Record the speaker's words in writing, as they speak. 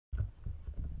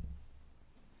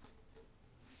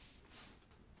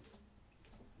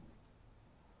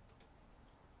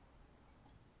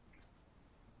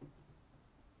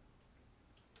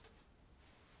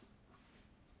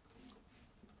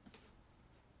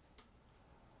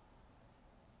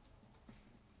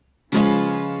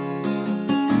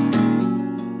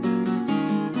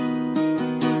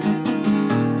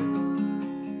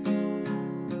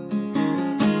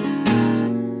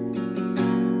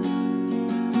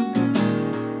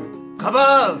カ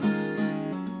バ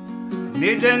ール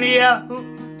ネタニヤフ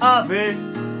アベ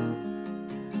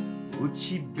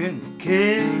内弁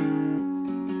慶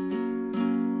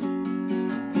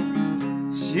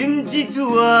真実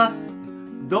は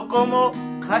どこも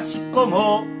かしこ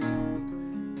も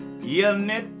嫌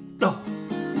ネット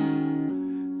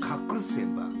隠せ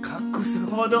ば隠す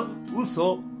ほど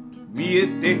嘘見え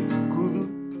てくる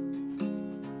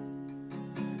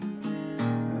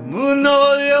無能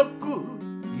力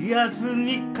奴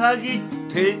に限っ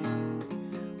て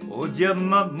お邪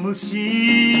魔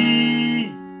虫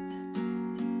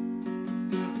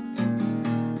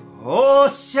放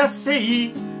射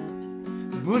性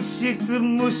物質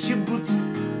無主物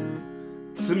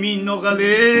罪逃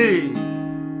れ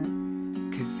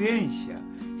血縁者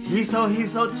ヒソヒ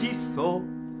ソ窒素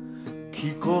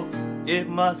聞こえ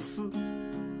ます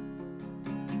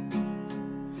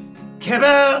カ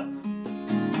バー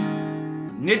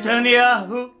ネタニヤ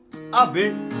フア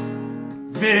ベ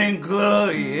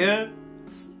vainglorious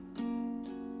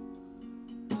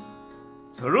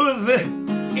truth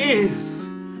is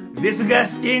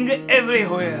disgusting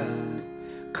everywhere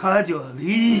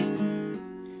casually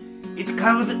it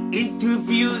comes into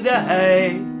view the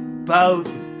high bout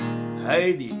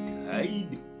hide it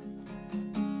hide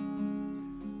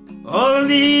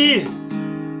only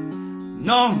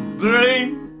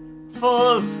non-brain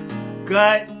false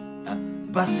guy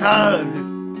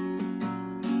bustard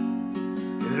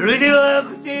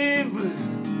radioactive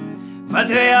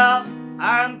material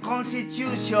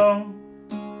unconstitution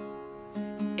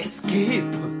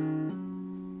escape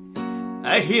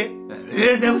I hear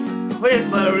rhythms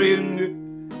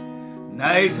whispering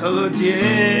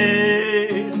nitrogen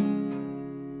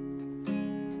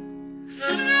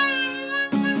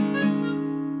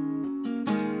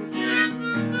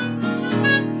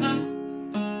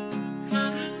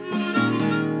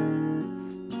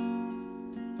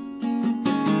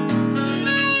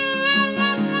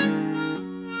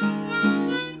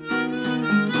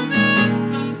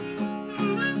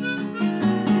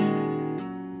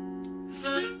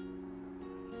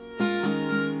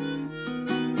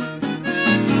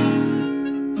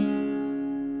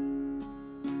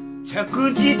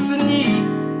着実に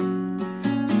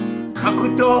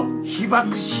核と被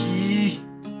爆死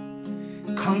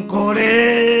観光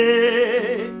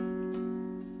で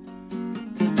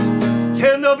チ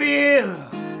ェルノビル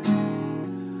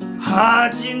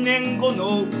8年後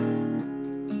の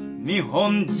日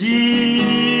本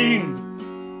人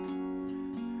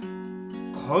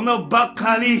このば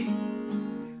かり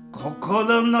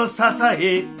心の支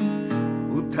え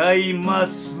歌いま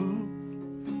す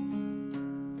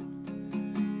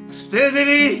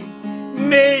Steadily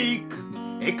Make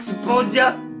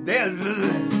Exposure Del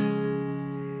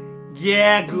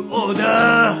Gag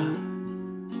Order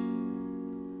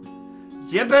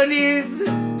Japanese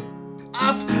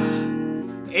After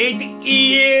 8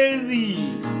 years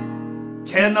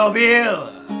Chernobyl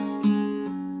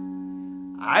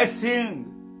I think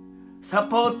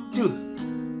support to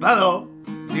barrow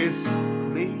this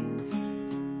place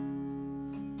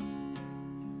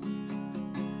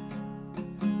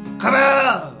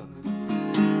Kabar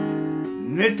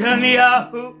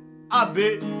Netanyahu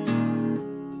Abe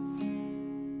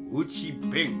内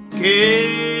弁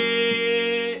慶